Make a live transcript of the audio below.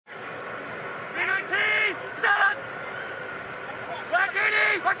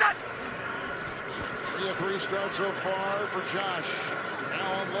start so far for Josh.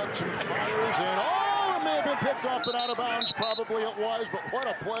 Allen looks and fires, and it may have been picked up and out of bounds. Probably it was, but what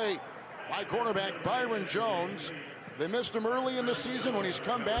a play by cornerback Byron Jones. They missed him early in the season. When he's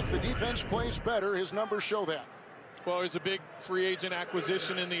come back, the defense plays better. His numbers show that. Well, it's a big free agent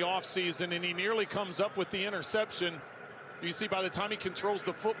acquisition in the offseason, and he nearly comes up with the interception. You see, by the time he controls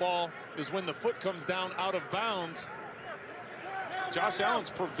the football is when the foot comes down out of bounds. Josh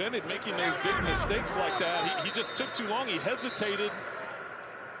Allen's prevented making those big mistakes like that. He just took too long. He hesitated.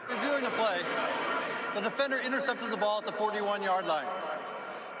 Reviewing the play, the defender intercepted the ball at the 41-yard line.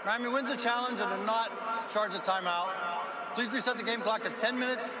 Miami wins the challenge and did not charge a timeout. Please reset the game clock at 10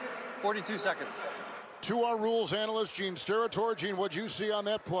 minutes, 42 seconds. To our rules analyst, Gene Steratore. Gene, what'd you see on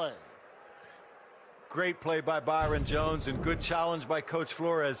that play? Great play by Byron Jones and good challenge by Coach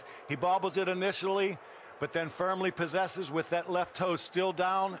Flores. He bobbles it initially, but then firmly possesses with that left toe still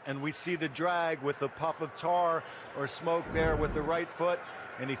down, and we see the drag with the puff of tar or smoke there with the right foot,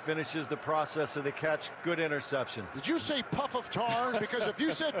 and he finishes the process of the catch. Good interception. Did you say puff of tar? Because if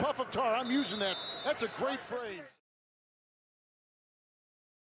you said puff of tar, I'm using that. That's a great phrase.